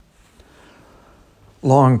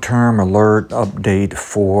Long-term alert update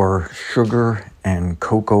for sugar and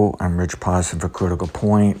cocoa. I'm Rich Paulson for Critical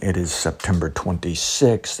Point. It is September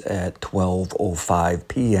 26th at 12:05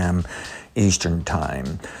 p.m. Eastern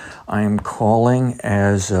Time. I am calling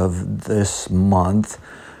as of this month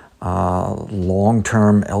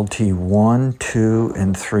long-term LT1, 2,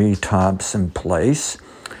 and 3 tops in place.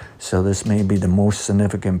 So this may be the most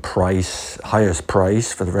significant highest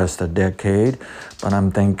price for the rest of the decade. But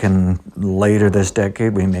I'm thinking later this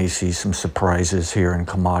decade, we may see some surprises here in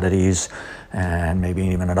commodities and maybe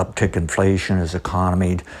even an uptick in inflation as the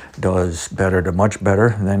economy does better to much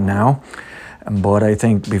better than now. But I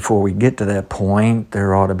think before we get to that point,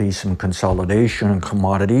 there ought to be some consolidation in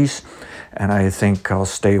commodities. And I think I'll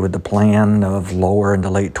stay with the plan of lower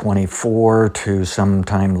into late 24 to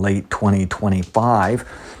sometime late 2025.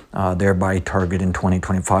 Thereby targeting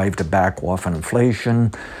 2025 to back off on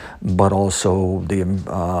inflation, but also the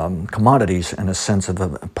commodities in a sense of a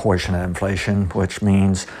portion of inflation, which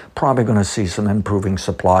means probably going to see some improving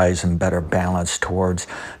supplies and better balance towards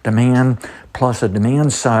demand, plus a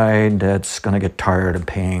demand side that's going to get tired of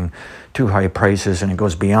paying too high prices, and it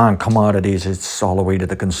goes beyond commodities. It's all the way to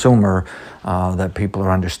the consumer that people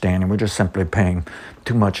are understanding. We're just simply paying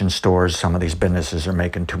too much in stores. Some of these businesses are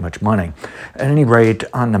making too much money. At any rate,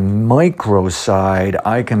 on the micro side,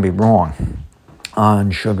 I can be wrong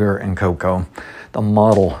on sugar and cocoa. The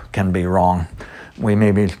model can be wrong. We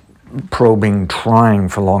may be trying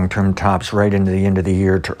for long-term tops right into the end of the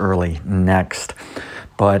year to early next.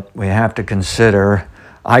 But we have to consider,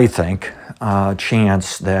 I think,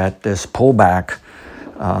 chance that this pullback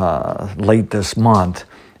late this month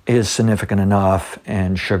is significant enough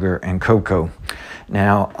in sugar and cocoa.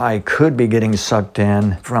 Now, I could be getting sucked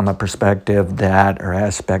in from a perspective that, or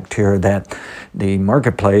aspect here, that the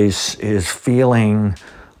marketplace is feeling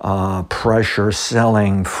pressure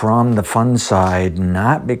selling from the fund side,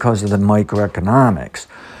 not because of the microeconomics,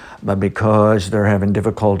 but because they're having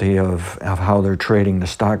difficulty of how they're trading the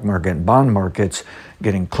stock market and bond markets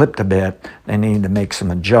getting clipped a bit. They need to make some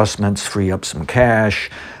adjustments, free up some cash,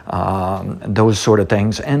 those sort of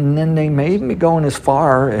things. And then they may be going as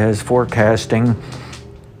far as forecasting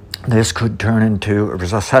this could turn into a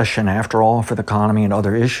recession after all for the economy and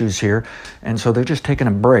other issues here. And so they're just taking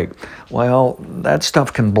a break. Well, that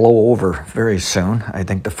stuff can blow over very soon. I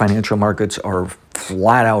think the financial markets are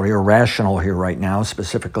flat out irrational here right now,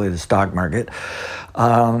 specifically the stock market.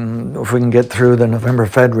 If we can get through the November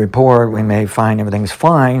Fed report, we may find everything's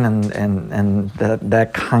fine, and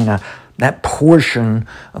that portion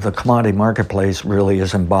of the commodity marketplace really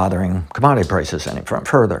isn't bothering commodity prices any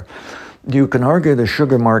further. You can argue the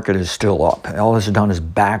sugar market is still up. All it's done is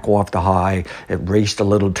back off the high. It raced a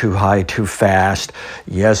little too high, too fast.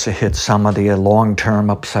 Yes, it hit some of the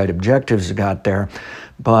long-term upside objectives it got there.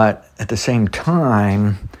 But at the same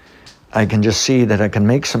time, I can just see that I can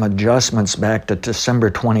make some adjustments back to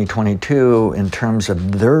December 2022 in terms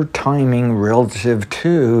of their timing relative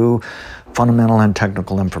to fundamental and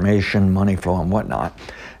technical information, money flow, and whatnot.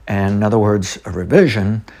 And in other words, a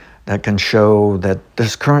revision that can show that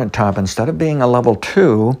this current top, instead of being a level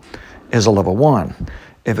 2, is a level 1.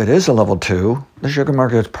 If it is a level 2, the sugar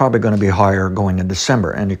market is probably going to be higher going in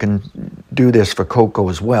December. And you can do this for cocoa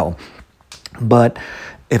as well. But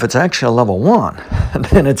if it's actually a level 1,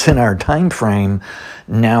 then it's in our time frame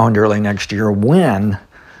now and early next year when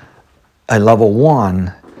a level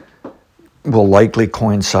 1 will likely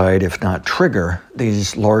coincide, if not trigger,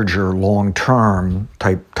 these larger long-term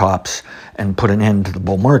type tops and put an end to the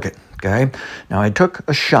bull market. Okay. Now I took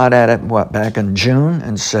a shot at it back in June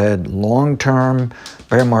and said long-term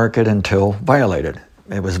bear market until violated.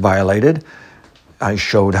 It was violated. I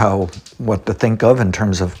showed what to think of in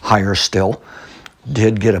terms of higher still.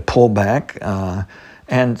 Did get a pullback,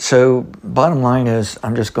 and so bottom line is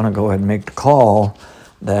I'm just going to go ahead and make the call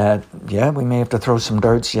that, we may have to throw some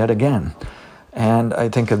darts yet again. And I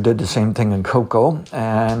think I did the same thing in cocoa,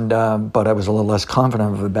 but I was a little less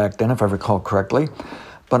confident of it back then, if I recall correctly.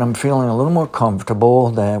 But I'm feeling a little more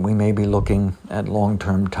comfortable that we may be looking at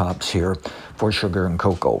long-term tops here for sugar and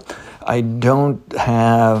cocoa. I don't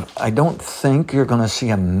think you're going to see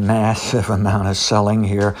a massive amount of selling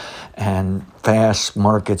here and fast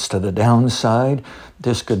markets to the downside.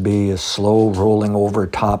 This could be a slow rolling over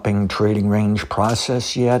topping trading range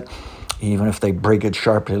process yet. Even if they break it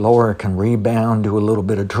sharply lower, it can rebound, do a little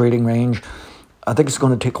bit of trading range. I think it's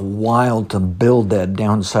going to take a while to build that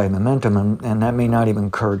downside momentum, and that may not even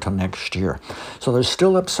occur till next year. So there's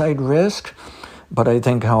still upside risk, but I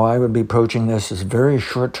think how I would be approaching this is very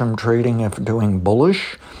short-term trading if doing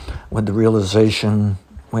bullish, with the realization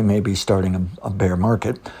we may be starting a bear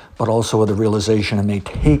market, but also with the realization it may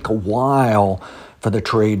take a while for the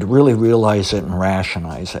trade to really realize it and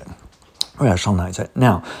rationalize it.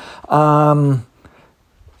 Now,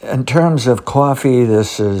 in terms of coffee,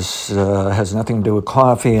 this has nothing to do with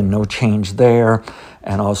coffee and no change there,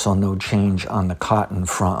 and also no change on the cotton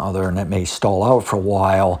front, other than it may stall out for a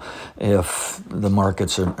while if the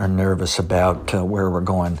markets are nervous about where we're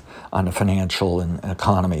going on the financial and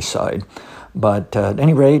economy side. But at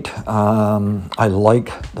any rate, I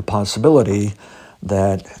like the possibility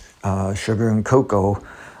that sugar and cocoa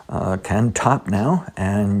can top now,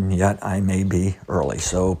 and yet I may be early.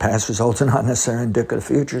 So past results are not necessarily indicative of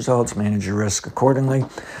future results. Manage your risk accordingly,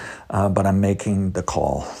 but I'm making the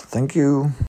call. Thank you.